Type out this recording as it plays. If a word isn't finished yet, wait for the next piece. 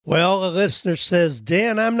Well, a listener says,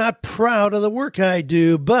 Dan, I'm not proud of the work I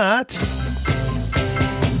do, but...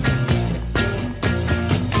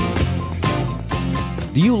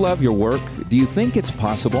 Do you love your work? Do you think it's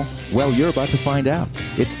possible? Well, you're about to find out.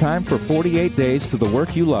 It's time for 48 Days to the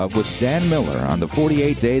Work You Love with Dan Miller on the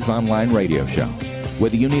 48 Days Online Radio Show.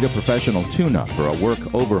 Whether you need a professional tune-up or a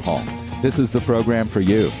work overhaul, this is the program for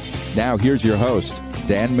you. Now, here's your host,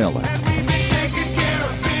 Dan Miller.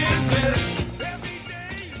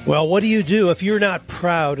 Well, what do you do if you're not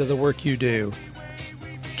proud of the work you do?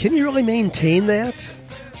 Can you really maintain that?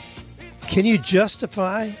 Can you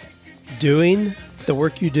justify doing the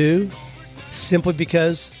work you do simply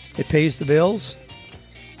because it pays the bills?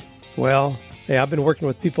 Well, hey, I've been working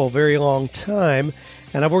with people a very long time,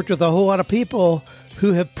 and I've worked with a whole lot of people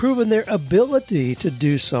who have proven their ability to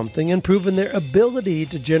do something and proven their ability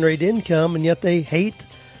to generate income, and yet they hate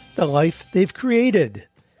the life they've created.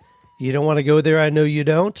 You don't want to go there, I know you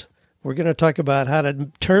don't. We're going to talk about how to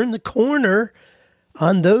turn the corner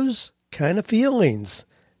on those kind of feelings.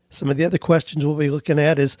 Some of the other questions we'll be looking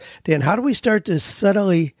at is, Dan, how do we start to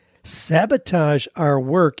subtly sabotage our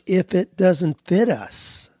work if it doesn't fit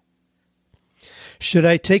us? Should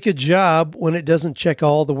I take a job when it doesn't check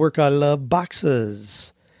all the work I love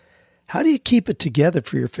boxes? How do you keep it together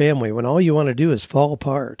for your family when all you want to do is fall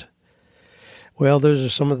apart? Well, those are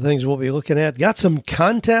some of the things we'll be looking at. Got some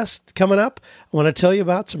contests coming up. I want to tell you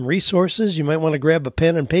about some resources. You might want to grab a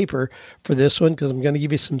pen and paper for this one because I'm going to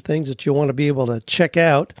give you some things that you'll want to be able to check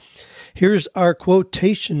out. Here's our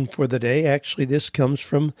quotation for the day. Actually, this comes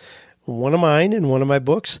from one of mine in one of my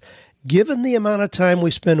books. Given the amount of time we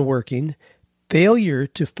spend working, failure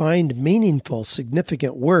to find meaningful,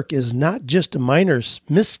 significant work is not just a minor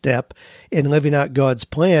misstep in living out God's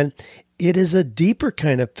plan. It is a deeper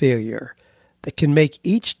kind of failure that can make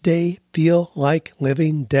each day feel like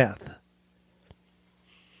living death.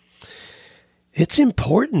 It's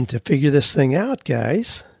important to figure this thing out,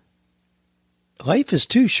 guys. Life is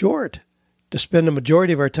too short to spend the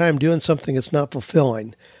majority of our time doing something that's not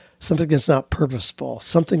fulfilling, something that's not purposeful,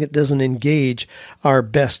 something that doesn't engage our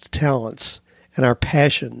best talents and our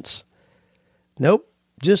passions. Nope,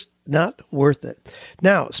 just not worth it.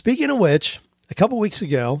 Now, speaking of which, a couple weeks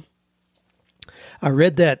ago, I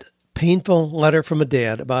read that painful letter from a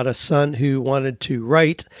dad about a son who wanted to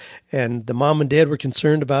write, and the mom and dad were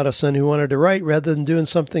concerned about a son who wanted to write rather than doing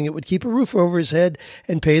something that would keep a roof over his head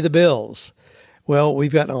and pay the bills. Well,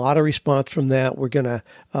 we've gotten a lot of response from that. We're going to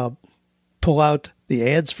pull out the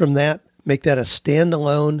ads from that, make that a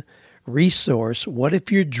standalone resource. What if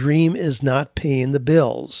your dream is not paying the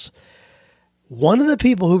bills? One of the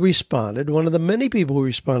people who responded, one of the many people who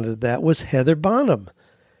responded to that was Heather Bonham.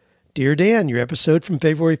 Dear Dan, your episode from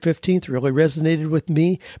February 15th really resonated with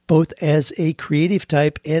me, both as a creative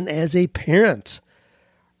type and as a parent.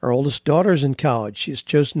 Our oldest daughter's in college. She has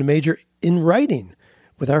chosen to major in writing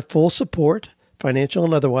with our full support, financial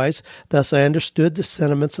and otherwise. Thus, I understood the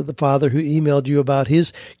sentiments of the father who emailed you about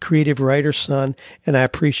his creative writer son, and I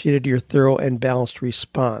appreciated your thorough and balanced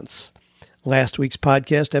response. Last week's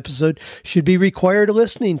podcast episode should be required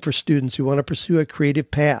listening for students who want to pursue a creative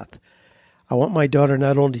path. I want my daughter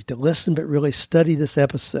not only to listen, but really study this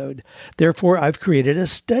episode. Therefore, I've created a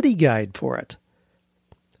study guide for it.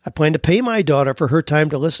 I plan to pay my daughter for her time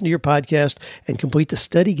to listen to your podcast and complete the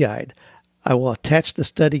study guide. I will attach the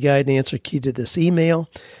study guide and answer key to this email.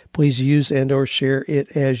 Please use and or share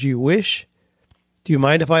it as you wish. Do you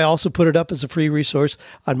mind if I also put it up as a free resource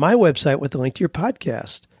on my website with a link to your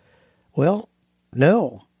podcast? Well,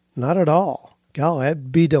 no, not at all. Golly,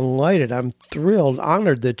 I'd be delighted. I'm thrilled,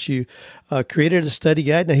 honored that you created a study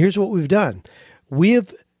guide. Now, here's what we've done. We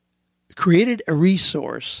have created a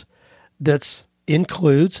resource that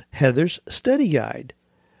includes Heather's study guide,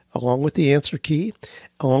 along with the answer key,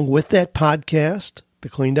 along with that podcast, the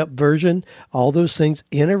cleaned up version, all those things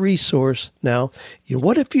in a resource. Now,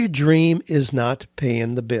 what if your dream is not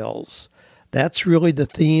paying the bills? That's really the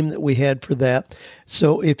theme that we had for that.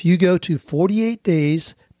 So if you go to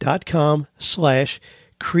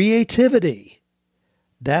 48days.com/creativity,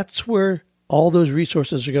 that's where all those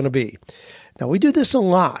resources are going to be. Now, we do this a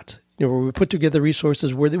lot, where we put together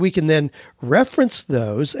resources where we can then reference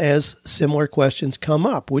those as similar questions come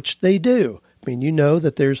up, which they do. I mean, you know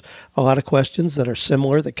that there's a lot of questions that are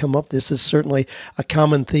similar that come up. This is certainly a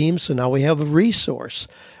common theme, so now we have a resource.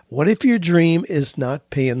 What if your dream is not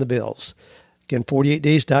paying the bills? Again,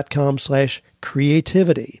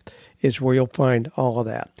 48days.com/creativity is where you'll find all of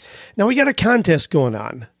that. Now, we got a contest going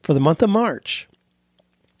on for the month of March.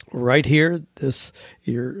 Right here,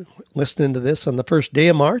 you're listening to this on the first day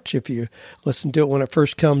of March, if you listen to it when it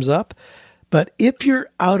first comes up. But if you're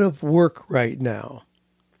out of work right now,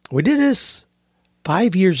 We did this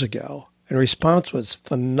 5 years ago, and response was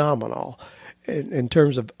phenomenal in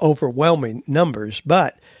terms of overwhelming numbers.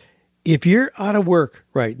 But if you're out of work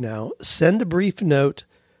right now, send a brief note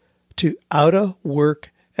to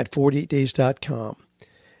outofwork@48days.com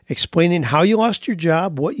explaining how you lost your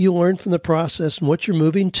job, what you learned from the process, and what you're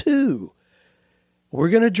moving to. We're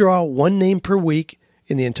going to draw one name per week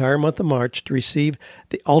in the entire month of March to receive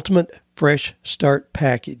the Ultimate Fresh Start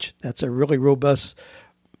Package. That's a really robust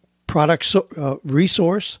product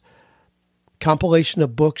resource, compilation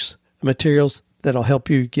of books and materials that'll help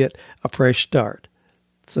you get a fresh start.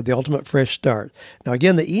 So the Ultimate Fresh Start. Now,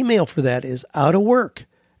 again, the email for that is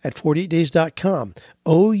outofwork@48days.com.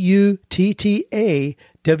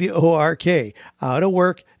 OUTTAWORK.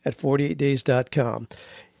 Outofwork@48days.com.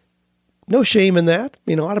 No shame in that.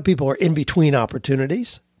 A lot of people are in between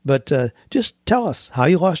opportunities, but just tell us how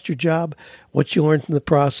you lost your job, what you learned from the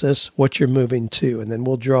process, what you're moving to, and then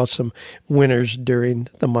we'll draw some winners during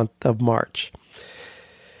the month of March.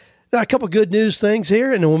 Now, a couple good news things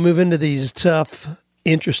here, and then we'll move into these tough,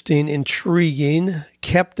 interesting, intriguing,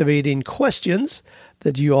 captivating questions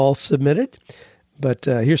that you all submitted. But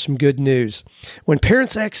here's some good news. When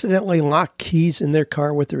parents accidentally lock keys in their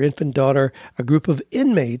car with their infant daughter, a group of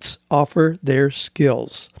inmates offer their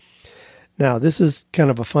skills. Now, this is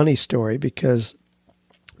kind of a funny story because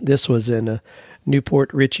this was in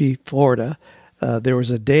Newport Richey, Florida. There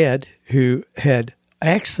was a dad who had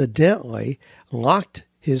accidentally locked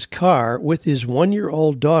his car with his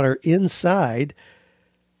 1-year-old daughter inside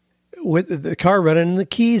with the car running and the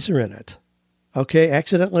keys are in it. Okay,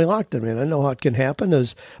 accidentally locked them in. I know how it can happen.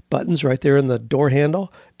 Those buttons right there in the door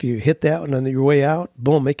handle, if you hit that one on your way out,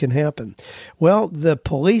 boom, it can happen. Well, the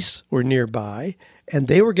police were nearby, and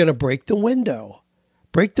they were going to break the window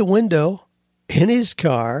in his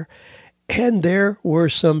car, and there were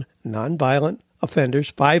some nonviolent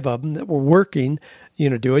offenders, 5 of them, that were working,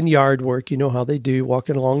 doing yard work, how they do,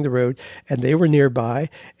 walking along the road, and they were nearby,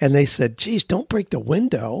 and they said, geez, don't break the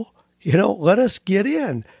window, let us get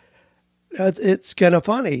in. It's kind of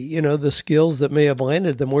funny, the skills that may have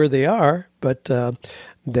landed them where they are, but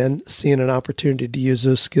then seeing an opportunity to use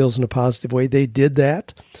those skills in a positive way, they did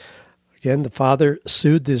that. Again, the father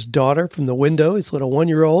sued his daughter from the window, his little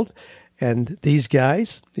 1-year-old, and these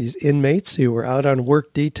guys, these inmates who were out on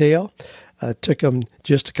work detail, took them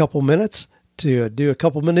just a couple minutes to do a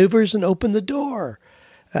couple maneuvers and open the door.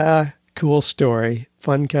 Cool story,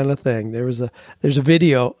 fun kind of thing. There's a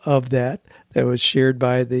video of that was shared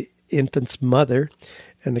by the infant's mother,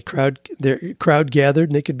 and the crowd gathered,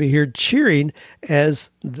 and they could be heard cheering as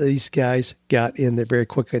these guys got in there very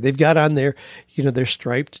quickly. They've got on their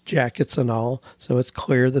striped jackets and all, so it's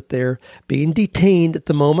clear that they're being detained at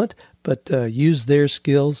the moment, but use their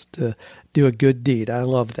skills to do a good deed. I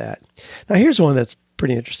love that. Now, here's one that's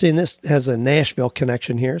pretty interesting. This has a Nashville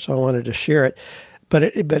connection here, so I wanted to share it. But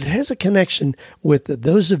it has a connection with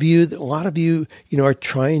those of you, a lot of you, are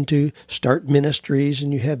trying to start ministries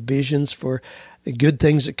and you have visions for the good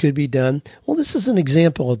things that could be done. Well, this is an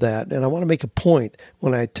example of that, and I want to make a point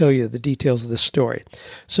when I tell you the details of this story.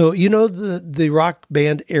 So, the rock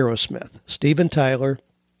band Aerosmith, Steven Tyler,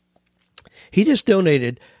 he just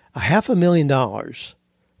donated $500,000,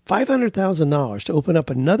 $500,000 to open up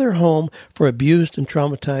another home for abused and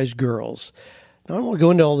traumatized girls. Now, I don't want to go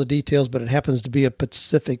into all the details, but it happens to be a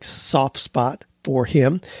Pacific soft spot for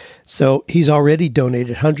him. So he's already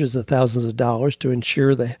donated hundreds of thousands of dollars to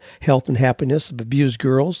ensure the health and happiness of abused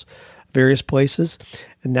girls, various places.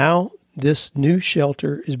 And now this new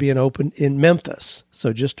shelter is being opened in Memphis.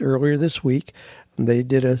 So just earlier this week, they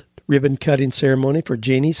did a ribbon-cutting ceremony for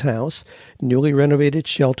Janie's House, newly renovated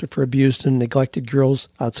shelter for abused and neglected girls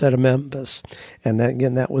outside of Memphis. And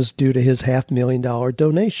that was due to his $500,000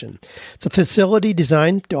 donation. It's a facility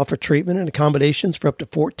designed to offer treatment and accommodations for up to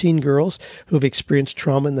 14 girls who have experienced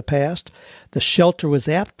trauma in the past. The shelter was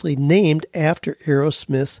aptly named after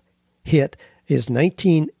Aerosmith's hit his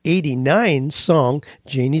 1989 song,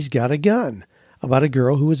 Janie's Got a Gun, about a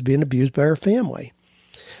girl who was being abused by her family.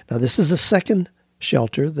 Now, this is the second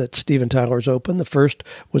shelter that Steven Tyler's opened. The first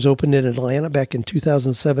was opened in Atlanta back in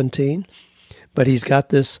 2017, but he's got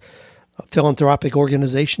this philanthropic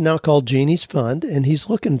organization now called Janie's Fund, and he's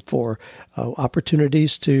looking for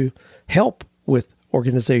opportunities to help with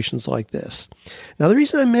organizations like this. Now, the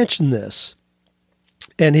reason I mention this,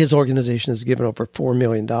 and his organization has given over $4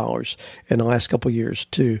 million in the last couple of years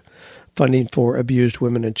to funding for abused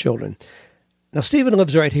women and children. Now, Steven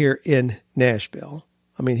lives right here in Nashville.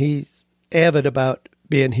 I mean, he's avid about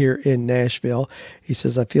being here in Nashville. He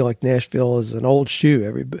says, I feel like Nashville is an old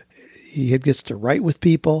shoe. He gets to write with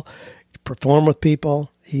people, perform with people.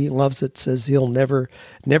 He loves it, says he'll never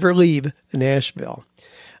leave Nashville.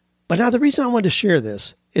 But now the reason I wanted to share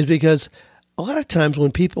this is because a lot of times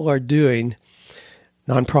when people are doing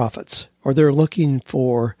nonprofits or they're looking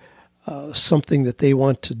for something that they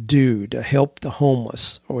want to do to help the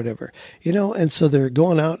homeless or whatever, and so they're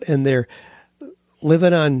going out and they're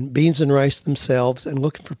living on beans and rice themselves and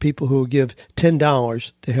looking for people who will give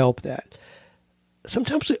 $10 to help that.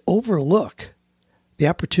 Sometimes we overlook the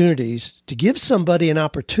opportunities to give somebody an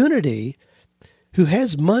opportunity who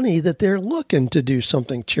has money that they're looking to do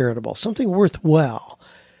something charitable, something worthwhile.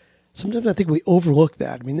 Sometimes I think we overlook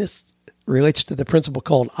that. I mean, this relates to the principle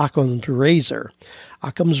called Occam's razor.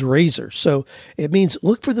 Occam's razor. So it means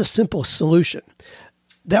look for the simplest solution.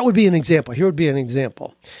 That would be an example. Here would be an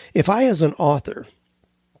example. If I, as an author,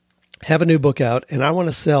 have a new book out and I want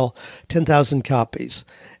to sell 10,000 copies,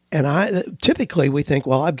 and typically we think,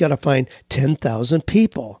 well, I've got to find 10,000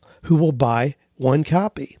 people who will buy one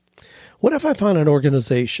copy. What if I found an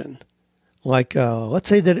organization like, let's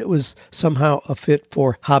say that it was somehow a fit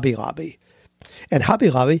for Hobby Lobby, and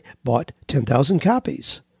Hobby Lobby bought 10,000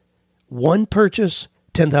 copies. One purchase,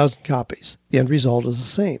 10,000 copies. The end result is the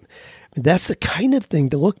same. That's the kind of thing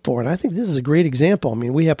to look for. And I think this is a great example. I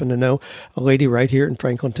mean, we happen to know a lady right here in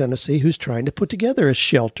Franklin, Tennessee, who's trying to put together a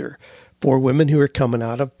shelter for women who are coming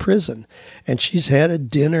out of prison. And she's had a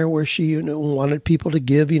dinner where she wanted people to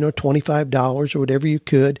give, $25 or whatever you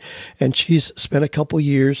could. And she's spent a couple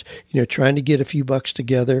years, trying to get a few bucks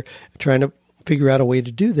together, trying to figure out a way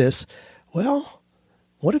to do this. Well,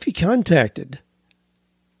 what if you contacted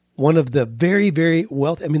one of the very, very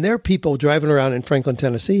wealthy? I mean, there are people driving around in Franklin,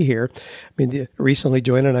 Tennessee here. I mean, recently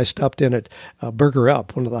Joanna and I stopped in at Burger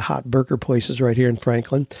Up, one of the hot burger places right here in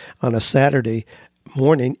Franklin, on a Saturday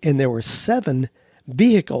morning, and there were 7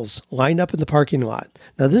 vehicles lined up in the parking lot.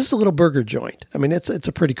 Now, this is a little burger joint. I mean, it's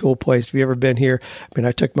a pretty cool place. Have you ever been here? I mean,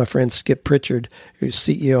 I took my friend Skip Pritchard, who's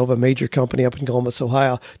CEO of a major company up in Columbus,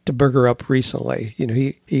 Ohio, to Burger Up recently.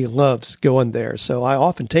 He loves going there. So I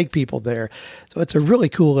often take people there. So it's a really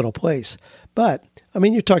cool little place. But, I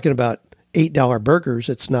mean, you're talking about $8 burgers.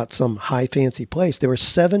 It's not some high fancy place. There were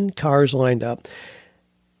 7 cars lined up.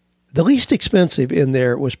 The least expensive in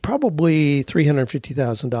there was probably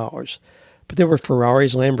 $350,000. But there were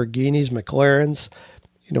Ferraris, Lamborghinis, McLarens,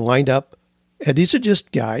 lined up. And these are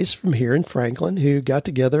just guys from here in Franklin who got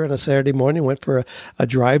together on a Saturday morning, went for a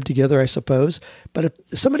drive together, I suppose. But if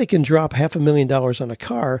somebody can drop $500,000 on a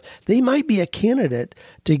car, they might be a candidate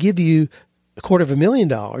to give you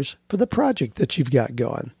 $250,000 for the project that you've got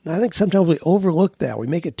going. I think sometimes we overlook that. We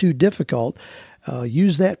make it too difficult.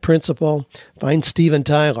 Use that principle. Find Steven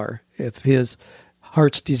Tyler if his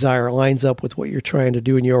heart's desire lines up with what you're trying to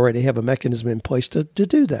do and you already have a mechanism in place to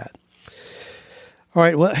do that. All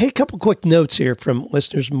right. Well, hey, a couple quick notes here from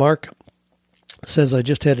listeners. Mark says, I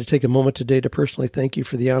just had to take a moment today to personally thank you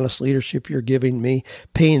for the honest leadership you're giving me.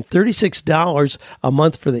 Paying $36 a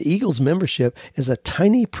month for the Eagles membership is a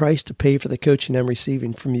tiny price to pay for the coaching I'm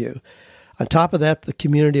receiving from you. On top of that, the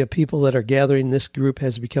community of people that are gathering in this group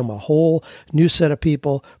has become a whole new set of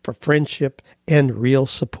people for friendship and real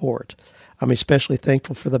support. I'm especially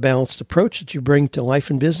thankful for the balanced approach that you bring to life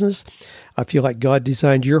and business. I feel like God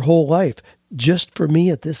designed your whole life just for me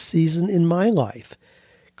at this season in my life.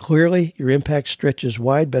 Clearly, your impact stretches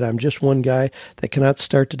wide, but I'm just one guy that cannot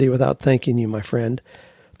start today without thanking you, my friend.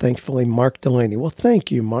 Thankfully, Mark Delaney. Well, thank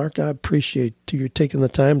you, Mark. I appreciate you taking the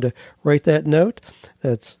time to write that note.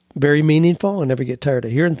 That's very meaningful. I never get tired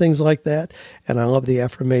of hearing things like that. And I love the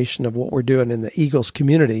affirmation of what we're doing in the Eagles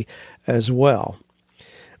community as well.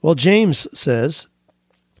 Well, James says,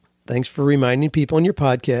 thanks for reminding people in your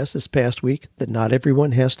podcast this past week that not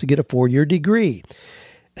everyone has to get a 4-year degree.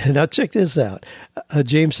 And now check this out.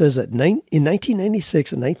 James says that in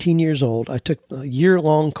 1996, at 19 years old, I took a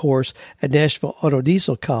year-long course at Nashville Auto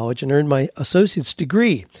Diesel College and earned my associate's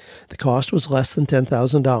degree. The cost was less than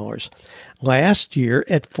 $10,000. Last year,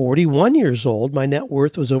 at 41 years old, my net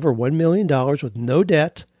worth was over $1 million with no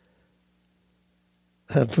debt.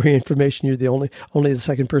 For your information, you're the only the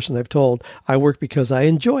second person I've told. I work because I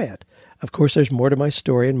enjoy it. Of course, there's more to my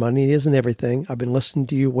story, and money isn't everything. I've been listening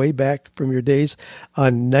to you way back from your days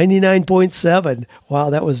on 99.7. Wow,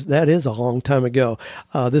 that is a long time ago.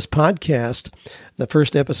 This podcast, the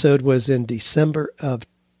first episode was in December of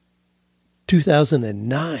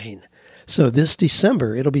 2009. So this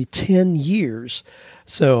December, it'll be 10 years.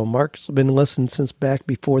 So Mark's been listening since back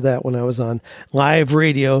before that when I was on live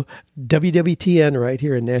radio, WWTN, right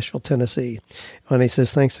here in Nashville, Tennessee. And he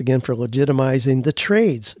says, thanks again for legitimizing the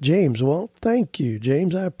trades. James, well, thank you,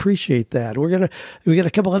 James. I appreciate that. We got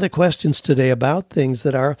a couple other questions today about things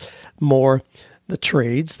that are more the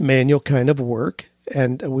trades, the manual kind of work.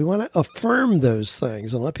 And we want to affirm those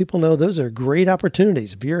things and let people know those are great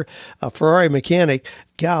opportunities. If you're a Ferrari mechanic,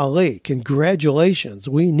 golly, congratulations.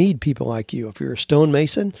 We need people like you. If you're a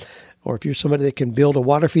stonemason, or if you're somebody that can build a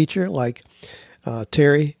water feature like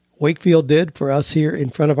Terry Wakefield did for us here in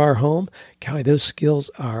front of our home, golly, those skills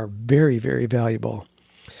are very, very valuable.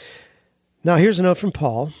 Now, here's a note from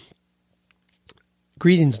Paul.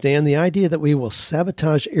 Greetings, Dan. The idea that we will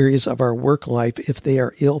sabotage areas of our work life if they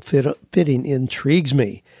are ill-fitting intrigues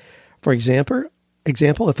me. For example,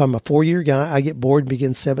 if I'm a 4-year guy, I get bored and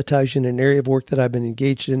begin sabotaging an area of work that I've been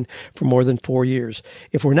engaged in for more than 4 years.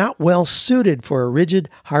 If we're not well suited for a rigid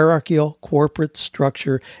hierarchical corporate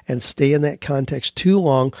structure and stay in that context too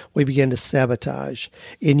long, we begin to sabotage.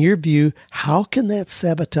 In your view, how can that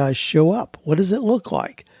sabotage show up? What does it look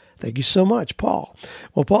like? Thank you so much, Paul.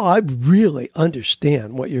 Well, Paul, I really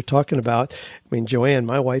understand what you're talking about. I mean, Joanne,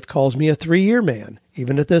 my wife, calls me a 3-year man,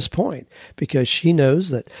 even at this point, because she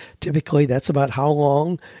knows that typically that's about how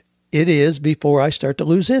long it is before I start to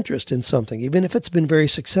lose interest in something, even if it's been very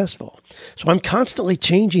successful. So I'm constantly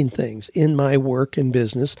changing things in my work and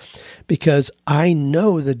business because I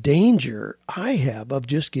know the danger I have of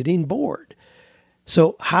just getting bored.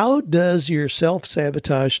 So how does your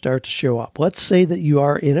self-sabotage start to show up? Let's say that you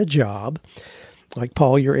are in a job, like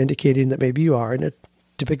Paul, you're indicating that maybe you are in a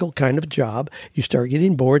typical kind of job. You start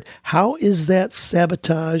getting bored. How is that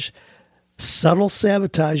sabotage, subtle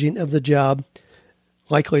sabotaging of the job,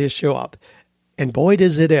 likely to show up? And boy,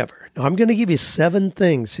 does it ever. Now, I'm going to give you 7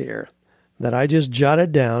 things here that I just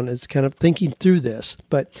jotted down as kind of thinking through this.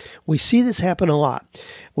 But we see this happen a lot.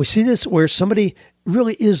 We see this where somebody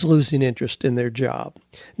really is losing interest in their job.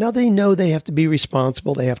 Now, they know they have to be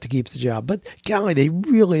responsible. They have to keep the job. But golly, they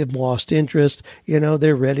really have lost interest.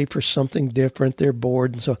 They're ready for something different. They're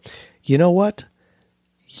bored. And so, you know what?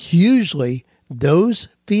 Usually, those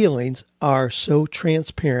feelings are so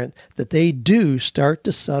transparent that they do start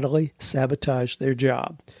to subtly sabotage their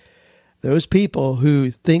job. Those people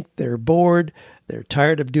who think they're bored, they're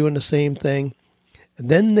tired of doing the same thing, and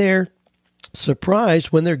then they're surprised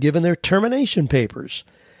when they're given their termination papers.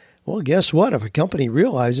 Well, guess what? If a company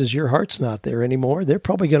realizes your heart's not there anymore, they're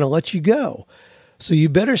probably going to let you go. So you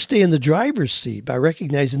better stay in the driver's seat by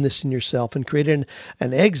recognizing this in yourself and creating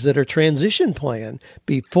an exit or transition plan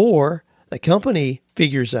before the company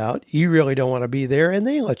figures out you really don't want to be there and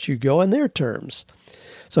they let you go on their terms.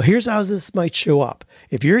 So here's how this might show up.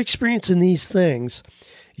 If you're experiencing these things,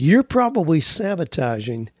 you're probably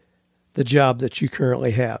sabotaging the job that you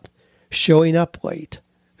currently have. Showing up late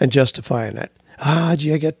and justifying it.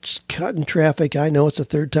 Gee, I got caught in traffic. I know it's the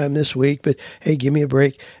 3rd time this week, but hey, give me a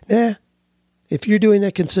break. Nah, if you're doing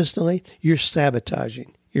that consistently, you're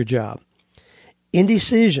sabotaging your job.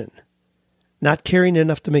 Indecision, not caring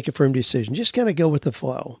enough to make a firm decision. Just kind of go with the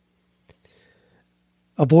flow.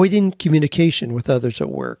 Avoiding communication with others at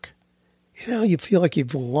work. You feel like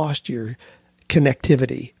you've lost your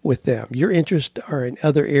connectivity with them. Your interests are in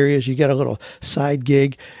other areas. You got a little side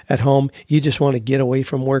gig at home. You just want to get away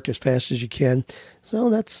from work as fast as you can. So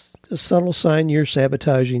that's a subtle sign you're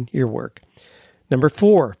sabotaging your work. Number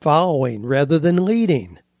 4, following rather than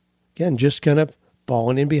leading. Again, just kind of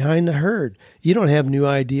falling in behind the herd. You don't have new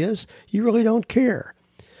ideas. You really don't care.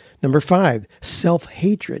 Number 5,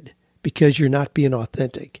 self-hatred because you're not being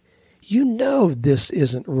authentic. You know this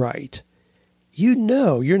isn't right. You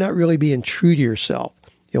know you're not really being true to yourself.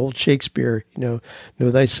 The old Shakespeare, know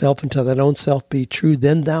thyself until thine own self be true,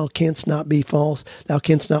 then thou canst not be false. Thou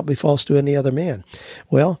canst not be false to any other man.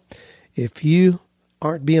 Well, if you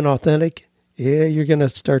aren't being authentic, you're going to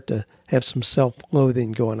start to have some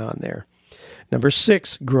self-loathing going on there. Number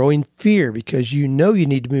 6, growing fear because you know you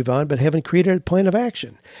need to move on but haven't created a plan of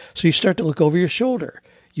action. So you start to look over your shoulder.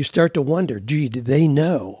 You start to wonder, gee, do they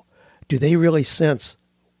know? Do they really sense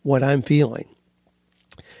what I'm feeling?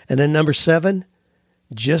 And then number 7,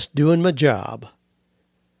 just doing my job.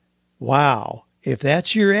 Wow. If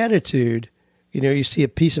that's your attitude, you see a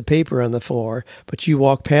piece of paper on the floor, but you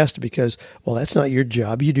walk past it because, well, that's not your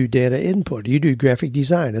job. You do data input. You do graphic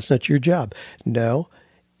design. That's not your job. No.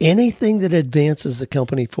 Anything that advances the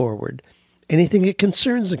company forward, anything that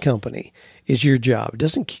concerns the company is your job. It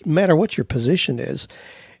doesn't matter what your position is.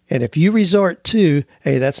 And if you resort to,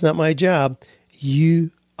 hey, that's not my job,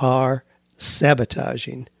 you are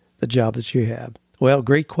sabotaging the job that you have. Well,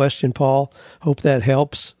 great question, Paul. Hope that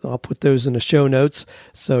helps. I'll put those in the show notes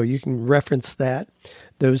so you can reference that.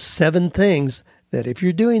 Those 7 things that if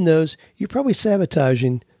you're doing those, you're probably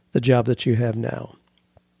sabotaging the job that you have now.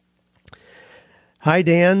 Hi,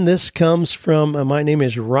 Dan. This comes from, my name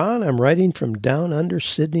is Ron. I'm writing from down under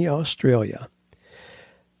Sydney, Australia.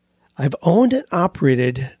 I've owned and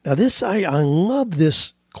operated. Now I love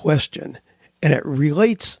this question, and it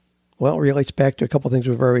relates back to a couple of things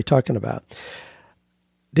we've already talking about.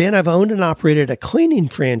 Dan, I've owned and operated a cleaning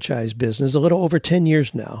franchise business a little over 10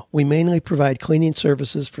 years now. We mainly provide cleaning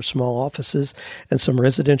services for small offices and some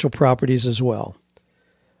residential properties as well.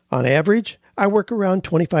 On average, I work around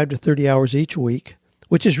 25 to 30 hours each week,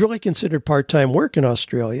 which is really considered part-time work in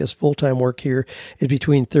Australia, as full-time work here is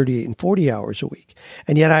between 38 and 40 hours a week.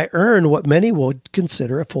 And yet I earn what many would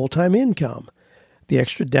consider a full-time income. The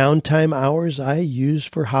extra downtime hours I use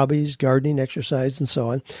for hobbies, gardening, exercise, and so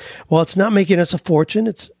on. While it's not making us a fortune,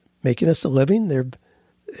 it's making us a living.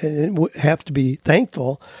 And we have to be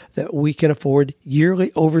thankful that we can afford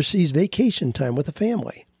yearly overseas vacation time with the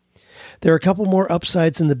family. There are a couple more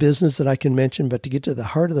upsides in the business that I can mention, but to get to the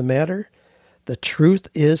heart of the matter, the truth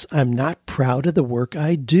is I'm not proud of the work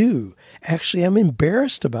I do. Actually, I'm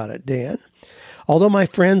embarrassed about it, Dan. Although my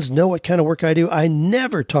friends know what kind of work I do, I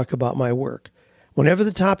never talk about my work. Whenever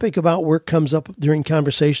the topic about work comes up during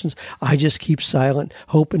conversations, I just keep silent,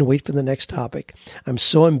 hope and wait for the next topic. I'm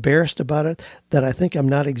so embarrassed about it that I think I'm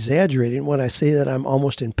not exaggerating when I say that I'm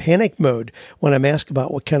almost in panic mode when I'm asked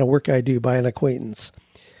about what kind of work I do by an acquaintance.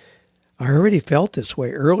 I already felt this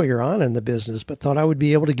way earlier on in the business, but thought I would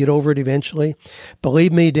be able to get over it eventually.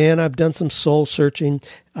 Believe me, Dan, I've done some soul searching.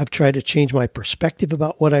 I've tried to change my perspective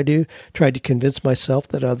about what I do, tried to convince myself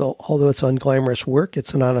that although it's unglamorous work,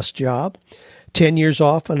 it's an honest job. 10 years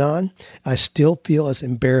off and on, I still feel as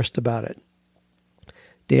embarrassed about it.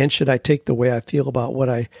 Dan, should I take the way I feel about what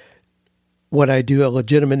I do a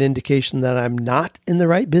legitimate indication that I'm not in the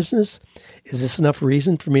right business? Is this enough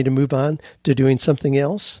reason for me to move on to doing something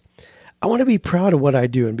else? I want to be proud of what I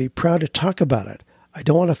do and be proud to talk about it. I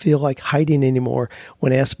don't want to feel like hiding anymore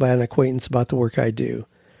when asked by an acquaintance about the work I do.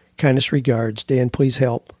 Kindest regards, Dan, please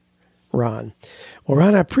help. Ron. Well,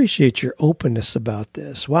 Ron, I appreciate your openness about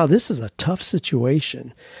this. Wow, this is a tough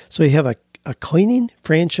situation. So you have a cleaning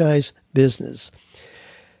franchise business.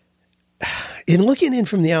 In looking in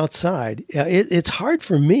from the outside, it's hard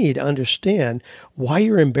for me to understand why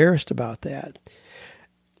you're embarrassed about that.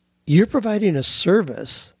 You're providing a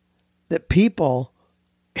service that people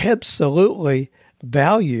absolutely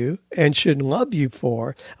value and should love you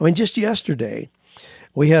for. I mean, just yesterday,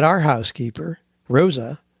 we had our housekeeper,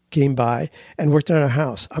 Rosa, came by and worked on our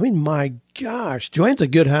house. I mean, my gosh, Joanne's a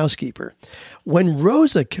good housekeeper. When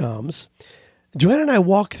Rosa comes, Joanne and I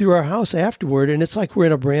walk through our house afterward, and it's like we're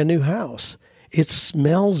in a brand new house. It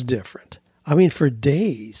smells different. I mean, for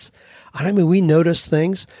days. I mean, we noticed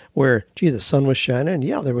things where, gee, the sun was shining, and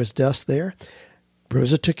yeah, there was dust there.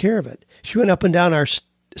 Rosa took care of it. She went up and down our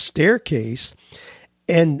staircase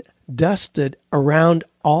and dusted around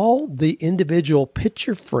all the individual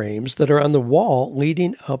picture frames that are on the wall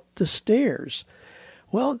leading up the stairs.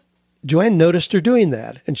 Well, Joanne noticed her doing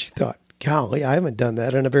that, and she thought, golly, I haven't done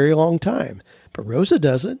that in a very long time. But Rosa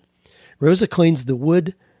does it. Rosa cleans the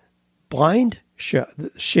wood blind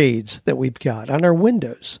shades that we've got on our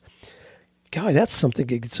windows. Golly, that's something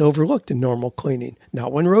that gets overlooked in normal cleaning.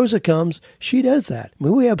 Not when Rosa comes, she does that. I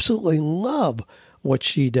mean, we absolutely love what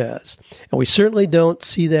she does. And we certainly don't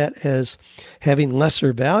see that as having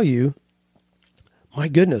lesser value, my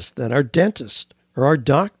goodness, than our dentist or our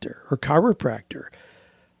doctor or chiropractor.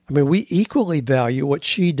 I mean, we equally value what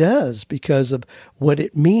she does because of what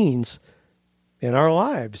it means in our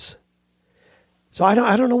lives. So I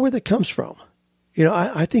don't know where that comes from. You know,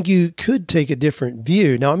 I think you could take a different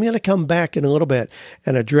view. Now, I'm going to come back in a little bit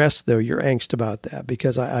and address, though, your angst about that,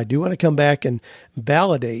 because I do want to come back and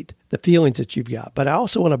validate the feelings that you've got. But I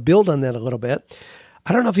also want to build on that a little bit.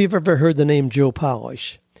 I don't know if you've ever heard the name Joe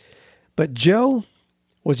Polish, but Joe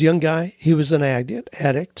was a young guy. He was an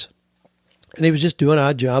addict, and he was just doing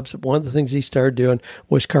odd jobs. One of the things he started doing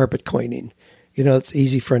was carpet cleaning. You know, it's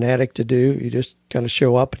easy for an addict to do. You just kind of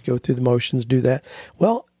show up and go through the motions, do that.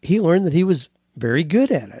 Well, he learned that he was very good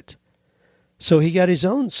at it. So he got his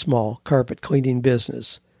own small carpet cleaning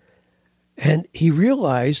business. And he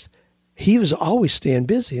realized he was always staying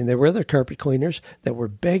busy, and there were other carpet cleaners that were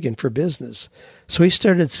begging for business. So he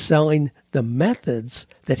started selling the methods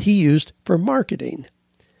that he used for marketing,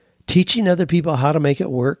 teaching other people how to make it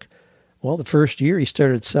work. Well, the first year he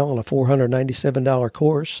started selling a $497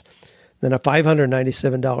 course, then a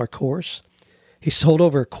 $597 course. He sold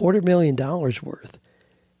over $250,000 worth.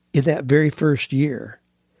 In that very first year.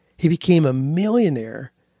 He became a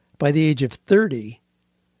millionaire by the age of 30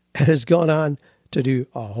 and has gone on to do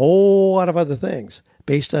a whole lot of other things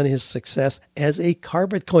based on his success as a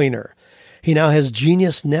carpet cleaner. He now has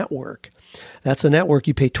Genius Network. That's a network.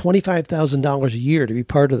 You pay $25,000 a year to be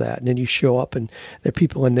part of that. And then you show up and there are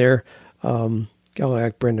people in there guy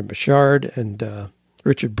like Brendan Burchard and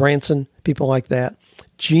Richard Branson, people like that.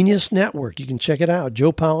 Genius Network, you can check it out.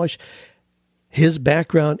 Joe Polish, his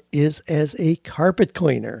background is as a carpet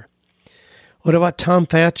cleaner. What about Tom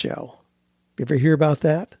Faccio? You ever hear about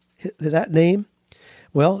that name?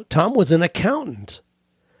 Well, Tom was an accountant,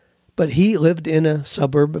 but he lived in a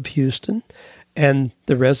suburb of Houston, and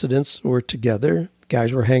the residents were together.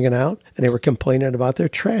 Guys were hanging out, and they were complaining about their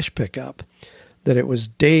trash pickup, that it was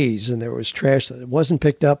days and there was trash that wasn't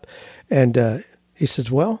picked up. And he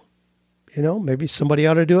says, well, maybe somebody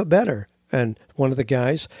ought to do it better. And one of the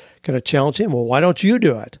guys kind of challenged him, well, why don't you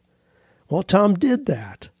do it? Well, Tom did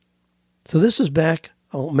that. So this was back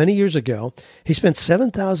many years ago. He spent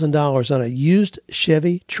 $7,000 on a used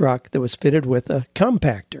Chevy truck that was fitted with a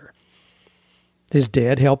compactor. His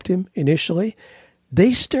dad helped him initially.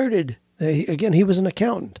 They started, again, he was an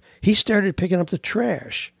accountant. He started picking up the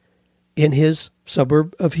trash in his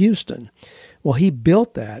suburb of Houston. Well, he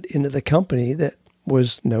built that into the company that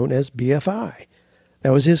was known as BFI.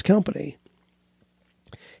 That was his company.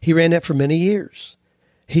 He ran that for many years.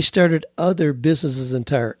 He started other businesses,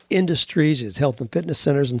 entire industries, his health and fitness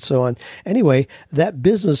centers and so on. Anyway, that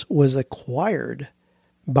business was acquired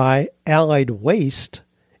by Allied Waste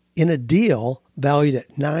in a deal valued at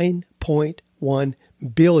 $9.1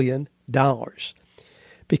 billion.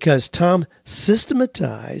 Because Tom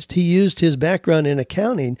systematized, he used his background in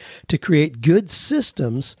accounting to create good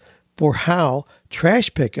systems for how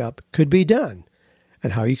trash pickup could be done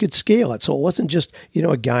and how you could scale it. So it wasn't just,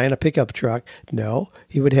 a guy in a pickup truck. No,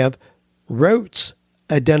 he would have routes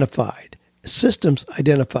identified, systems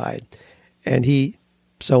identified, and he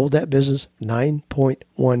sold that business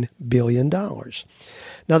 $9.1 billion.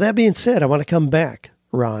 Now, that being said, I want to come back,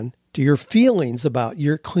 Ron, to your feelings about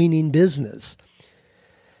your cleaning business.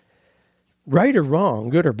 Right or wrong,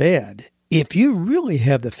 good or bad, if you really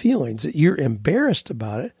have the feelings that you're embarrassed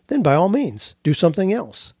about it, then by all means, do something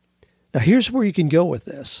else. Now, here's where you can go with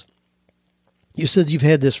this. You said you've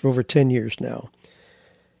had this for over 10 years now,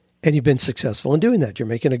 and you've been successful in doing that. You're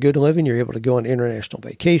making a good living. You're able to go on international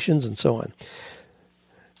vacations and so on.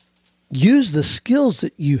 Use the skills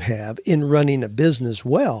that you have in running a business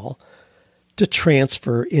well to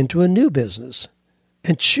transfer into a new business.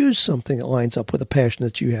 And choose something that lines up with a passion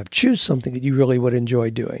that you have. Choose something that you really would enjoy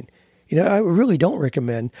doing. I really don't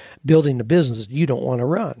recommend building a business that you don't want to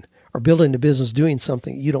run or building a business doing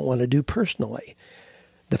something you don't want to do personally.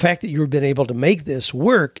 The fact that you've been able to make this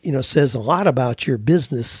work, says a lot about your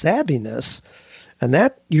business savviness, and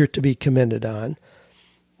that you're to be commended on.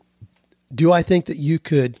 Do I think that you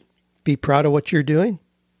could be proud of what you're doing?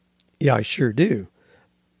 Yeah, I sure do.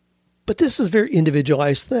 But this is a very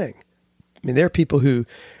individualized thing. I mean, there are people who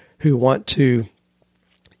want to,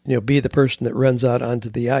 be the person that runs out onto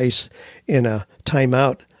the ice in a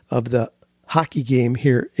timeout of the hockey game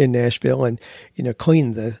here in Nashville and,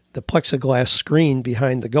 clean the plexiglass screen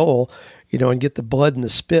behind the goal, and get the blood and the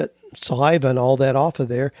spit, saliva and all that off of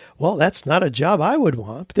there. Well, that's not a job I would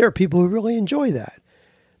want, but there are people who really enjoy that.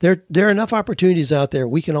 There are enough opportunities out there.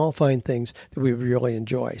 We can all find things that we really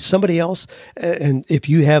enjoy. Somebody else, and if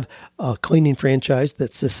you have a cleaning franchise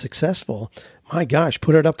that's this successful, my gosh,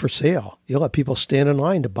 put it up for sale. You'll have people stand in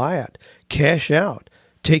line to buy it, cash out,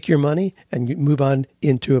 take your money, and move on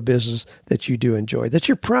into a business that you do enjoy, that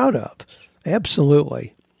you're proud of.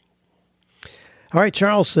 Absolutely. All right,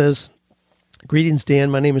 Charles says, greetings, Dan.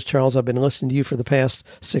 My name is Charles. I've been listening to you for the past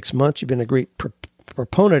 6 months. You've been a great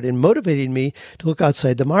proponent in motivating me to look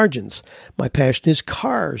outside the margins. My passion is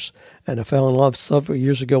cars, and I fell in love several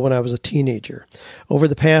years ago when I was a teenager. Over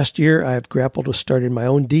the past year, I have grappled with starting my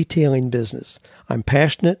own detailing business. I'm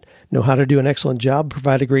passionate, know how to do an excellent job,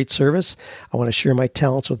 provide a great service. I want to share my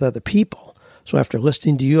talents with other people. So after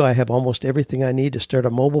listening to you, I have almost everything I need to start a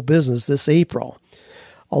mobile business this April.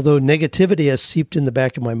 Although negativity has seeped in the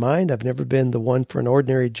back of my mind, I've never been the one for an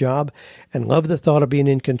ordinary job and love the thought of being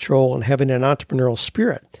in control and having an entrepreneurial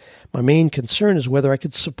spirit. My main concern is whether I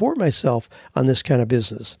could support myself on this kind of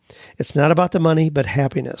business. It's not about the money, but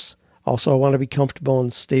happiness. Also, I want to be comfortable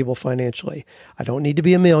and stable financially. I don't need to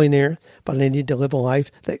be a millionaire, but I need to live a life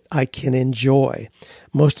that I can enjoy.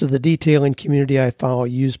 Most of the detailing community I follow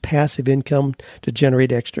use passive income to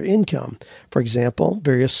generate extra income. For example,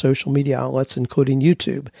 various social media outlets, including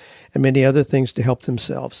YouTube, and many other things to help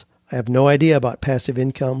themselves. I have no idea about passive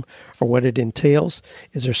income or what it entails.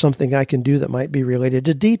 Is there something I can do that might be related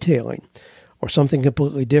to detailing? Or something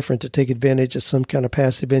completely different to take advantage of some kind of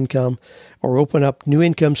passive income or open up new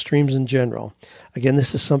income streams in general. Again,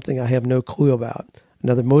 this is something I have no clue about.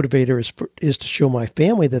 Another motivator is to show my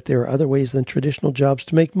family that there are other ways than traditional jobs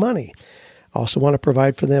to make money. I also want to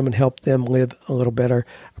provide for them and help them live a little better.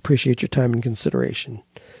 Appreciate your time and consideration.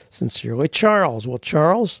 Sincerely, Charles. Well,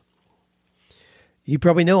 Charles, you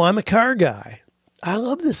probably know I'm a car guy. I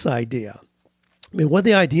love this idea. I mean, one of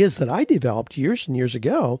the ideas that I developed years and years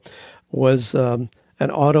ago was not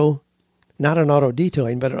an auto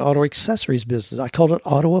detailing, but an auto accessories business. I called it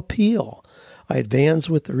Auto Appeal. I had vans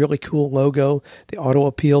with the really cool logo, the Auto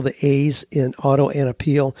Appeal. The A's in Auto and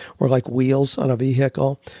Appeal were like wheels on a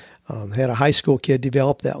vehicle. Had a high school kid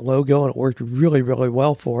develop that logo, and it worked really, really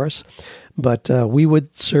well for us. But we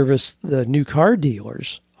would service the new car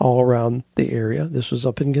dealers all around the area. This was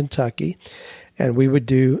up in Kentucky. And we would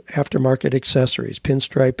do aftermarket accessories,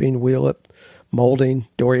 pinstriping, wheel lip, molding,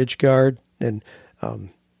 door edge guard, and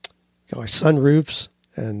sunroofs,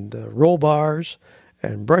 and roll bars,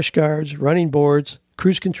 and brush guards, running boards,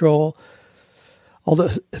 cruise control, all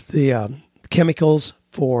the chemicals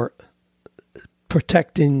for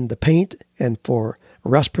protecting the paint and for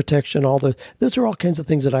rust protection. Those are all kinds of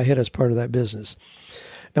things that I had as part of that business.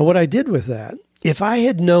 Now, what I did with that, if I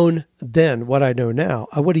had known then what I know now,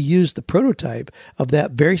 I would have used the prototype of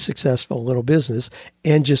that very successful little business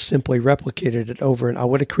and just simply replicated it over. And I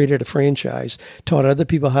would have created a franchise, taught other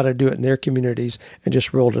people how to do it in their communities, and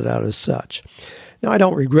just rolled it out as such. Now, I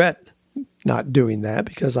don't regret not doing that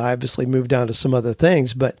because I obviously moved on to some other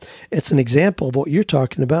things, but it's an example of what you're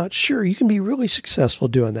talking about. Sure, you can be really successful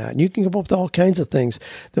doing that, and you can come up with all kinds of things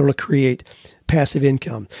that will create passive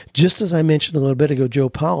income. Just as I mentioned a little bit ago, Joe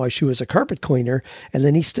Polish, who was a carpet cleaner, and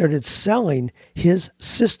then he started selling his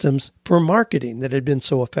systems for marketing that had been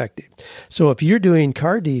so effective. So if you're doing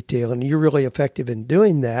car detail and you're really effective in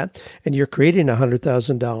doing that, and you're creating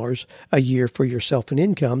 $100,000 a year for yourself in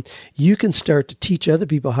income, you can start to teach other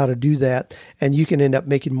people how to do that, and you can end up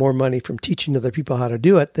making more money from teaching other people how to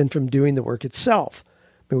do it than from doing the work itself.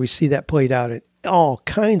 I mean, we see that played out in all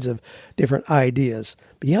kinds of different ideas.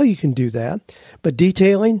 But yeah, you can do that. But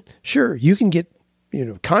detailing, sure, you can get,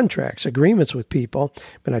 contracts, agreements with people.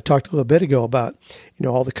 And I talked a little bit ago about,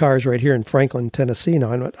 all the cars right here in Franklin, Tennessee.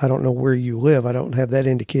 Now, I don't know where you live. I don't have that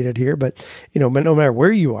indicated here. But, no matter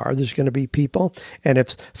where you are, there's going to be people. And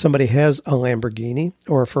if somebody has a Lamborghini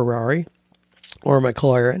or a Ferrari or a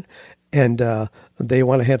McLaren, and they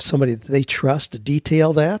want to have somebody that they trust to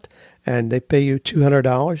detail that, and they pay you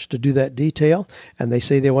 $200 to do that detail, and they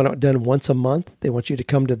say they want it done once a month. They want you to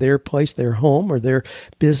come to their place, their home, or their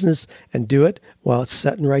business and do it while it's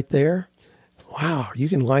sitting right there. Wow, you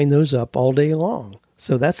can line those up all day long.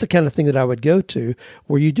 So that's the kind of thing that I would go to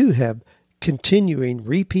where you do have continuing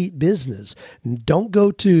repeat business. Don't go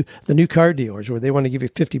to the new car dealers where they want to give you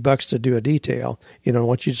 $50 to do a detail,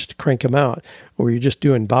 want you just to crank them out, or you're just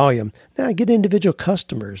doing volume. Now get individual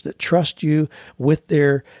customers that trust you with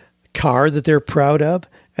their car that they're proud of,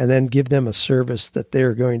 and then give them a service that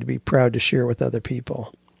they're going to be proud to share with other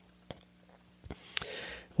people.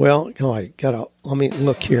 Well, let me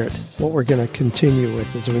look here at what we're going to continue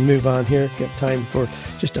with as we move on here. Got time for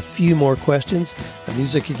just a few more questions. The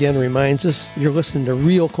music again reminds us you're listening to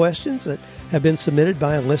real questions that have been submitted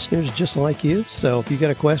by listeners just like you. So if you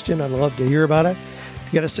got a question, I'd love to hear about it.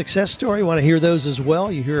 If you got a success story, want to hear those as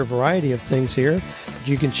well. You hear a variety of things here. But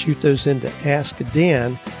you can shoot those into Ask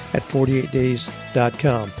Dan at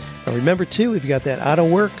 48days.com. Now remember, too, we've got that out of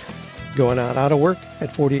work at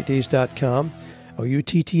 48days.com.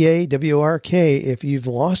 OUTTAWORK. If you've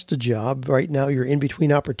lost a job right now, you're in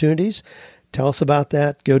between opportunities. Tell us about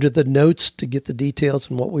that. Go to the notes to get the details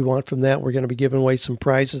and what we want from that. We're going to be giving away some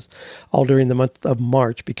prizes all during the month of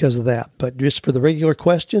March because of that. But just for the regular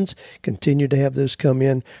questions, continue to have those come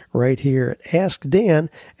in right here at Ask Dan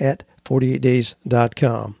at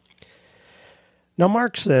 48days.com. Now,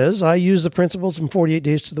 Mark says, I used the principles from 48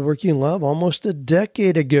 Days to the Work You Love almost a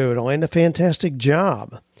decade ago to land a fantastic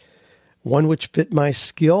job, one which fit my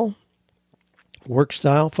skill, work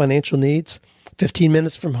style, financial needs, 15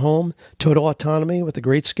 minutes from home, total autonomy with a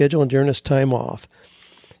great schedule and generous time off.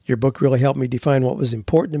 Your book really helped me define what was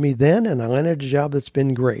important to me then, and I landed a job that's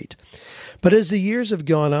been great. But as the years have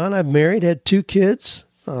gone on, I've married, had 2 kids,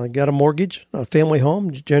 got a mortgage, a family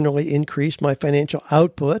home, generally increased my financial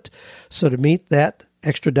output. So to meet that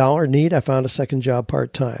extra dollar need, I found a second job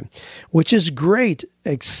part-time, which is great,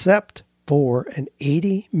 except for an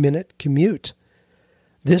 80-minute commute.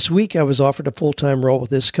 This week, I was offered a full-time role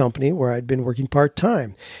with this company where I'd been working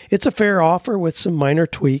part-time. It's a fair offer with some minor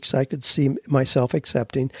tweaks I could see myself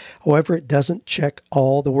accepting. However, it doesn't check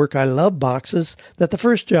all the work I love boxes that the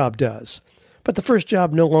first job does. But the first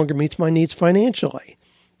job no longer meets my needs financially.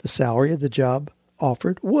 The salary of the job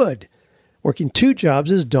offered would. Working 2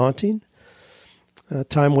 jobs is daunting.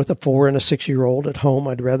 Time with a 4 and a 6-year-old at home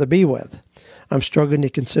I'd rather be with. I'm struggling to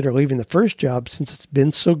consider leaving the first job since it's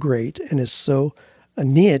been so great and is so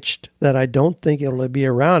niched that I don't think it'll be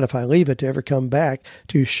around if I leave it to ever come back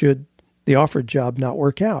to should the offered job not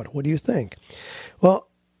work out. What do you think? Well,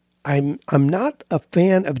 I'm not a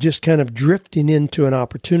fan of just kind of drifting into an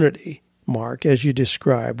opportunity, Mark, as you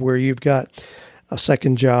described, where you've got a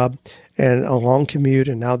second job and a long commute,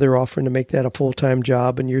 and now they're offering to make that a full-time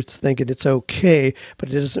job, and you're thinking it's okay, but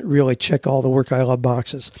it doesn't really check all the work I love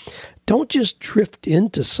boxes. Don't just drift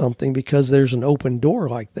into something because there's an open door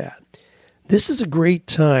like that. This is a great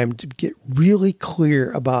time to get really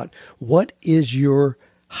clear about what is your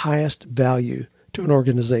highest value to an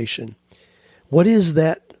organization. What is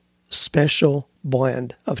that special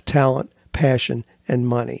blend of talent, passion, and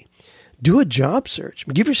money? Do a job search.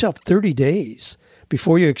 Give yourself 30 days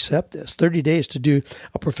before you accept this, 30 days to do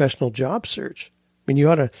a professional job search. I mean, you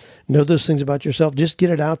ought to know those things about yourself. Just get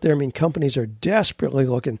it out there. I mean, companies are desperately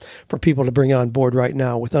looking for people to bring on board right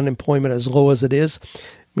now with unemployment as low as it is. I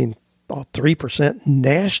mean, about 3%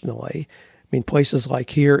 nationally. I mean, places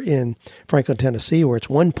like here in Franklin, Tennessee, where it's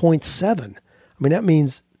 1.7. I mean, that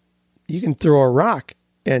means you can throw a rock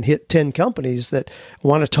and hit 10 companies that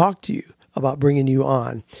want to talk to you about bringing you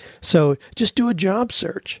on. So just do a job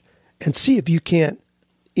search and see if you can't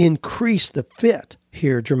increase the fit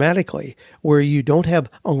here dramatically where you don't have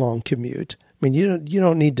a long commute. I mean, you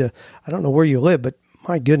don't need to, I don't know where you live, but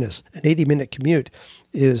my goodness, an 80-minute commute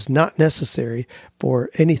is not necessary for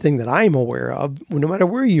anything that I'm aware of, no matter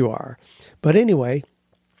where you are. But anyway,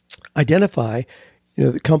 identify,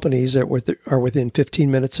 the companies that are within 15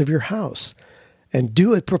 minutes of your house. And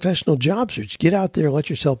do a professional job search. Get out there, let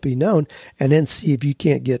yourself be known, and then see if you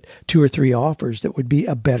can't get 2 or 3 offers that would be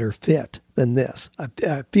a better fit than this.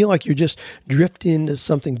 I feel like you're just drifting into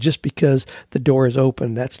something just because the door is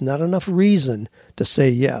open. That's not enough reason to say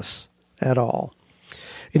yes at all.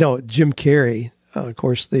 Jim Carrey, of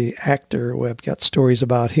course, the actor, we've got stories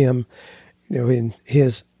about him, in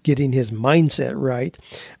his getting his mindset right.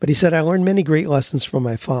 But he said, I learned many great lessons from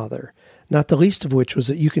my father, not the least of which was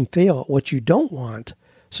that you can fail at what you don't want,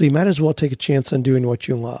 so you might as well take a chance on doing what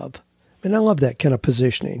you love. And I love that kind of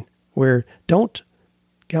positioning where don't,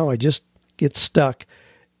 just get stuck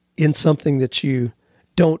in something that you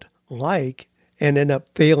don't like and end up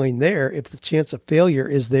failing there. If the chance of failure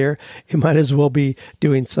is there, you might as well be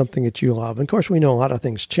doing something that you love. And of course, we know a lot of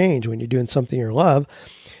things change when you're doing something you love.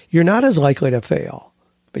 You're not as likely to fail,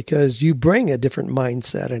 because you bring a different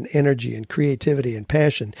mindset and energy and creativity and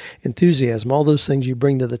passion, enthusiasm, all those things you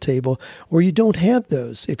bring to the table, where you don't have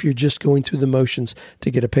those if you're just going through the motions to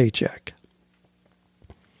get a paycheck.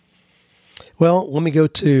 Well, let me go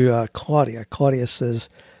to Claudia. Claudia says,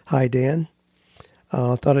 hi, Dan.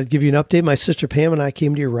 Thought I'd give you an update. My sister Pam and I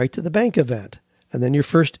came to your Right to the Bank event, and then your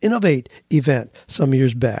first Innovate event some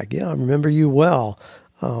years back. Yeah, I remember you well.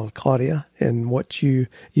 Claudia, and what you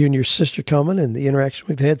and your sister coming and the interaction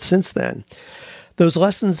we've had since then. Those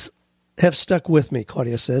lessons have stuck with me,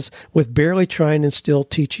 Claudia says, with barely trying and still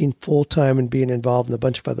teaching full-time and being involved in a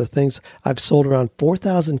bunch of other things. I've sold around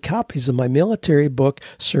 4,000 copies of my military book,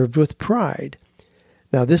 Served with Pride.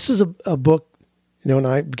 Now, this is a book, and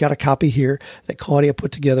I've got a copy here that Claudia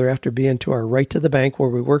put together after being to our Right to the Bank, where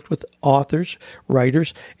we worked with authors,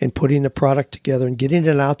 writers, and putting the product together and getting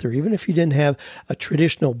it out there, even if you didn't have a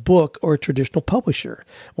traditional book or a traditional publisher.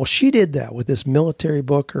 Well, she did that with this military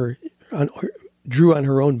book, or drew on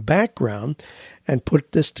her own background and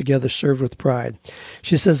put this together, Served with Pride.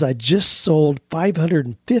 She says, I just sold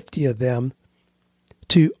 550 of them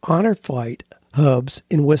to Honor Flight hubs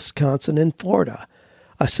in Wisconsin and Florida.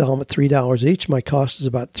 I sell them at $3 each. My cost is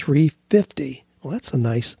about $3.50. Well, that's a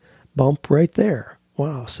nice bump right there.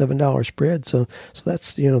 Wow, $7 spread. So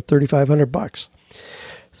that's $3,500.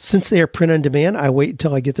 Since they are print on demand, I wait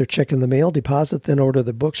until I get their check in the mail, deposit, then order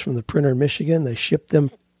the books from the printer in Michigan. They ship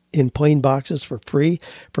them in plain boxes for free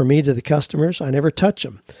for me to the customers. I never touch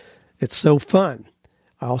them. It's so fun.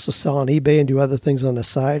 I also sell on eBay and do other things on the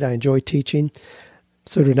side. I enjoy teaching,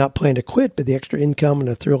 so do not plan to quit, but the extra income and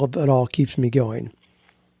the thrill of it all keeps me going.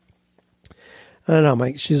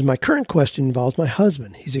 My current question involves my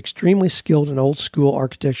husband. He's extremely skilled in old school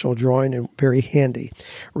architectural drawing and very handy.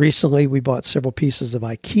 Recently, we bought several pieces of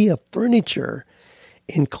IKEA furniture,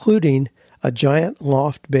 including a giant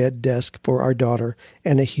loft bed desk for our daughter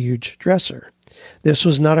and a huge dresser. This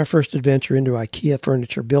was not our first adventure into IKEA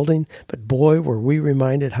furniture building, but boy, were we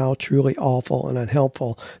reminded how truly awful and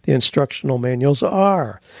unhelpful the instructional manuals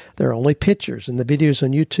are. There are only pictures, and the videos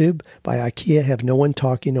on YouTube by IKEA have no one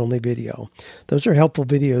talking, only video. Those are helpful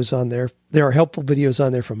videos on there. There are helpful videos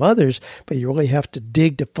on there from others, but you really have to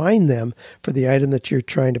dig to find them for the item that you're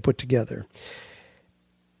trying to put together.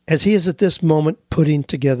 As he is at this moment putting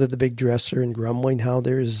together the big dresser and grumbling how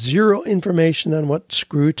there is zero information on what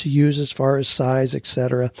screw to use as far as size,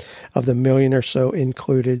 etc., of the million or so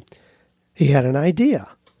included, he had an idea.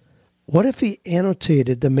 What if he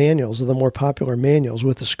annotated the manuals of the more popular manuals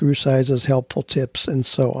with the screw sizes, helpful tips, and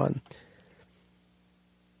so on?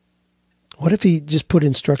 What if he just put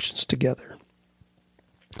instructions together?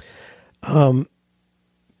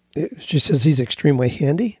 She says he's extremely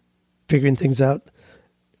handy. Figuring things out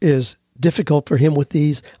is difficult for him with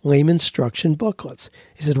these lame instruction booklets.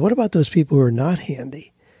 He said, what about those people who are not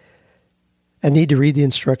handy and need to read the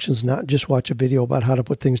instructions, not just watch a video about how to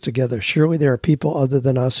put things together? Surely there are people other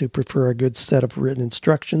than us who prefer a good set of written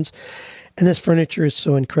instructions, and this furniture is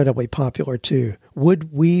so incredibly popular too.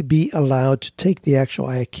 Would we be allowed to take the actual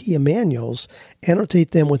IKEA manuals,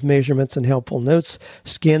 annotate them with measurements and helpful notes,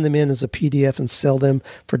 scan them in as a PDF, and sell them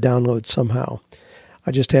for download somehow? I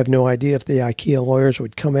just have no idea if the IKEA lawyers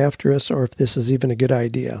would come after us or if this is even a good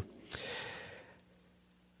idea.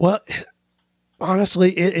 Well,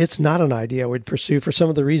 honestly, it's not an idea I would pursue for some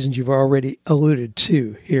of the reasons you've already alluded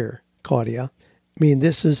to here, Claudia. I mean,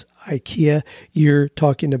 this is IKEA. You're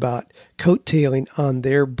talking about coattailing on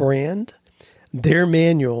their brand, their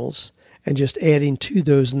manuals, and just adding to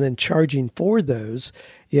those and then charging for those.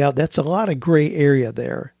 Yeah, that's a lot of gray area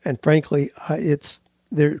there. And frankly,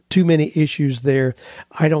 there are too many issues there.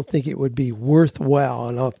 I don't think it would be worthwhile.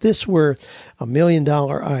 And if this were $1 million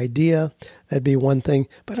idea, that'd be one thing.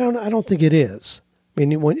 But I don't think it is. I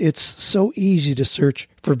mean, it's so easy to search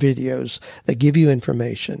for videos that give you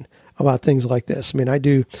information about things like this. I mean, I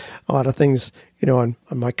do a lot of things, on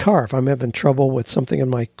my car. If I'm having trouble with something in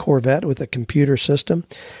my Corvette with a computer system,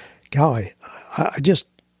 golly, I just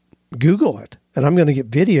Google it. And I'm going to get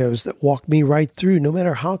videos that walk me right through, no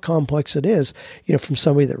matter how complex it is, from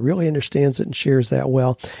somebody that really understands it and shares that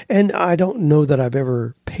well. And I don't know that I've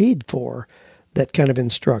ever paid for that kind of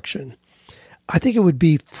instruction. I think it would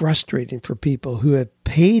be frustrating for people who have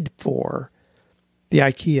paid for the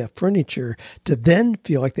IKEA furniture to then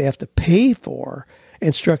feel like they have to pay for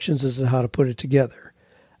instructions as to how to put it together.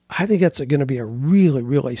 I think that's going to be a really,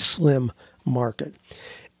 really slim market.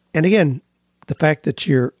 And again, the fact that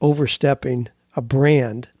you're overstepping a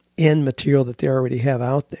brand and material that they already have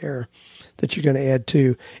out there that you're going to add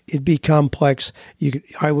to, it'd be complex.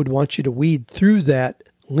 I would want you to weed through that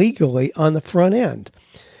legally on the front end.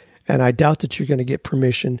 And I doubt that you're going to get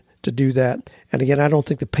permission to do that. And again, I don't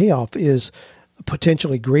think the payoff is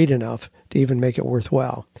potentially great enough to even make it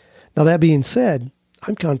worthwhile. Now, that being said,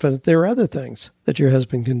 I'm confident there are other things that your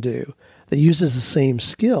husband can do that uses the same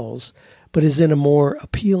skills, but is in a more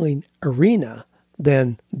appealing arena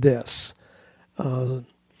than this. I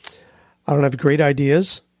don't have great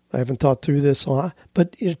ideas. I haven't thought through this a lot,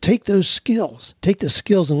 but take those skills, take the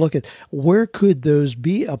skills and look at where could those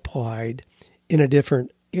be applied in a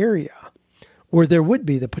different area where there would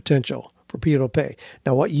be the potential for people to pay.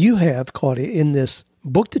 Now, what you have, Claudia, in this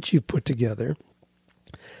book that you've put together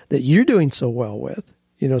that you're doing so well with,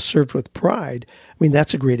 Served with Pride, I mean,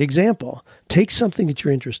 that's a great example. Take something that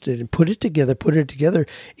you're interested in, put it together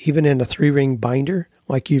even in a 3-ring binder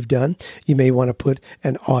like you've done. You may want to put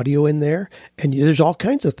an audio in there, and there's all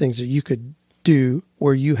kinds of things that you could do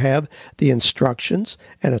where you have the instructions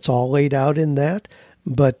and it's all laid out in that.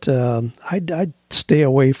 But I'd stay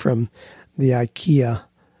away from the IKEA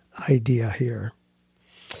idea here.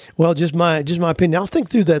 Well, just my opinion. I'll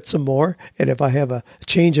think through that some more, and if I have a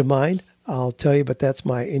change of mind, I'll tell you, but that's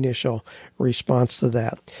my initial response to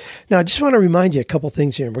that. Now, I just want to remind you a couple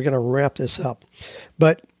things here, and we're going to wrap this up.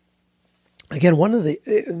 But again, one of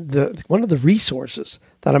the resources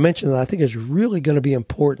that I mentioned that I think is really going to be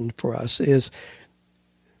important for us is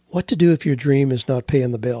what to do if your dream is not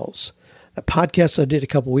paying the bills. The podcast I did a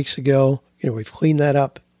couple weeks ago, we've cleaned that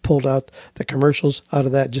up, pulled out the commercials out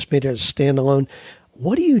of that, just made it a standalone.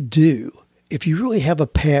 What do you do if you really have a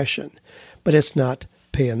passion, but it's not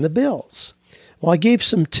paying the bills? Well, I gave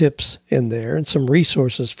some tips in there and some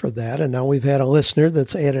resources for that. And now we've had a listener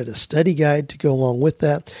that's added a study guide to go along with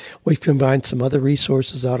that. We've combined some other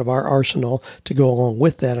resources out of our arsenal to go along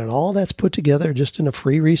with that. And all that's put together just in a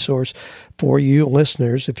free resource for you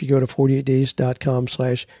listeners if you go to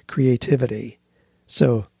 48days.com/creativity.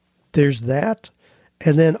 So there's that.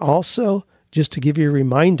 And then also, just to give you a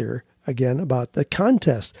reminder again about the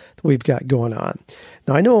contest that we've got going on.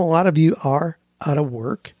 Now, I know a lot of you are out of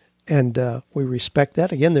work, and we respect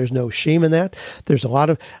that. Again, there's no shame in that. There's a lot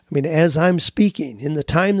of, as I'm speaking, in the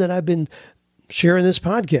time that I've been sharing this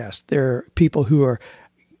podcast, there are people who are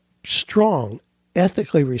strong,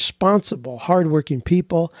 ethically responsible, hardworking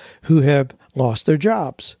people who have lost their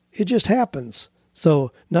jobs. It just happens.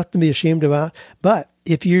 So nothing to be ashamed about. But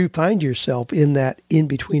if you find yourself in that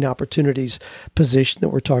in-between opportunities position that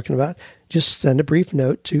we're talking about, just send a brief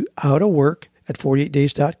note to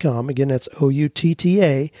outawork@48days.com. Again, that's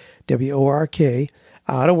OUTTAWORK.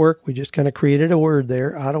 Out of work. We just kind of created a word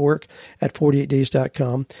there.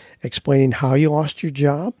 outawork@48days.com, explaining how you lost your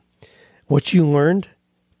job, what you learned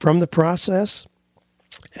from the process,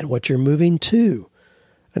 and what you're moving to.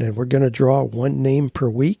 And then we're going to draw one name per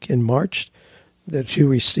week in March to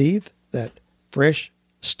receive that Fresh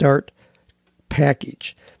Start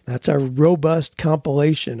package. That's our robust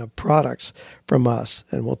compilation of products from us.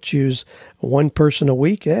 And we'll choose one person a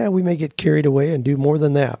week. Yeah, we may get carried away and do more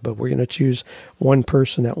than that, but we're going to choose one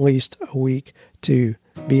person at least a week to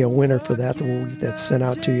be a winner for that. We'll get that sent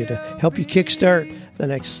out to you to help you kickstart the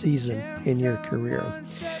next season in your career.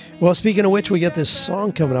 Well, speaking of which, we got this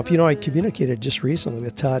song coming up. I communicated just recently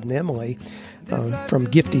with Todd and Emily from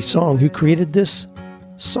Gifty Song, who created this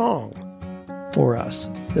song for us.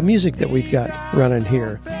 The music that we've got running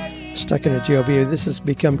here, Stuck in a Job. This has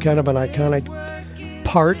become kind of an iconic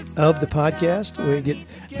part of the podcast. We get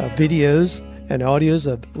videos and audios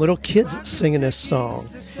of little kids singing this song.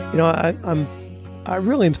 I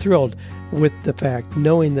really am thrilled with the fact,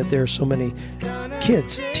 knowing that there are so many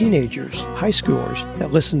kids, teenagers, high schoolers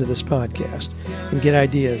that listen to this podcast and get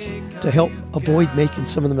ideas to help avoid making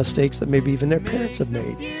some of the mistakes that maybe even their parents have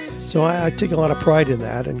made. So I take a lot of pride in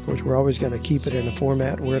that. And of course, we're always going to keep it in a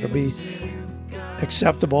format where it'll be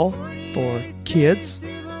acceptable for kids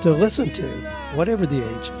to listen to, whatever the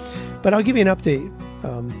age. But I'll give you an update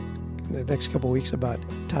in the next couple of weeks about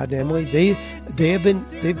Todd and Emily. They've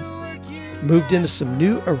moved into some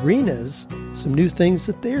new arenas, some new things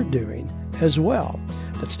that they're doing as well,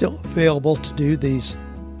 but still available to do these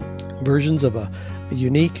versions of a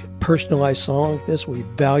unique, personalized song like this. We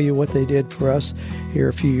value what they did for us here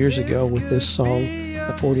a few years ago with this song,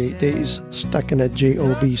 the 48 Days Stuck in a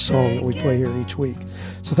Job song that we play here each week.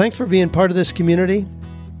 So thanks for being part of this community,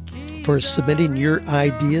 for submitting your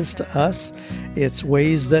ideas to us. It's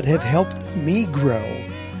ways that have helped me grow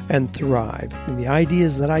and thrive. And the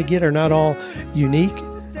ideas that I get are not all unique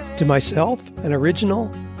to myself and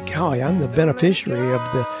original. Golly, I'm the beneficiary of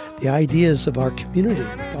the ideas of our community,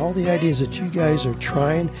 with all the ideas that you guys are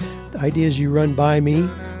trying, the ideas you run by me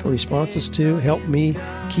for responses to, help me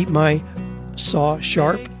keep my saw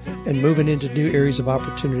sharp and moving into new areas of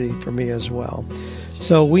opportunity for me as well.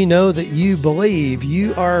 So we know that you believe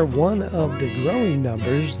you are one of the growing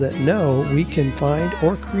numbers that know we can find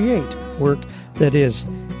or create work that is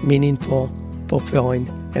meaningful, fulfilling,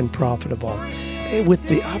 and profitable. And with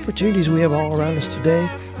the opportunities we have all around us today,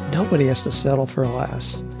 nobody has to settle for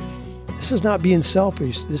less. This is not being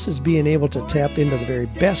selfish. This is being able to tap into the very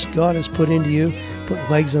best God has put into you, put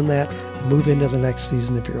legs on that, move into the next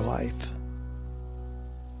season of your life.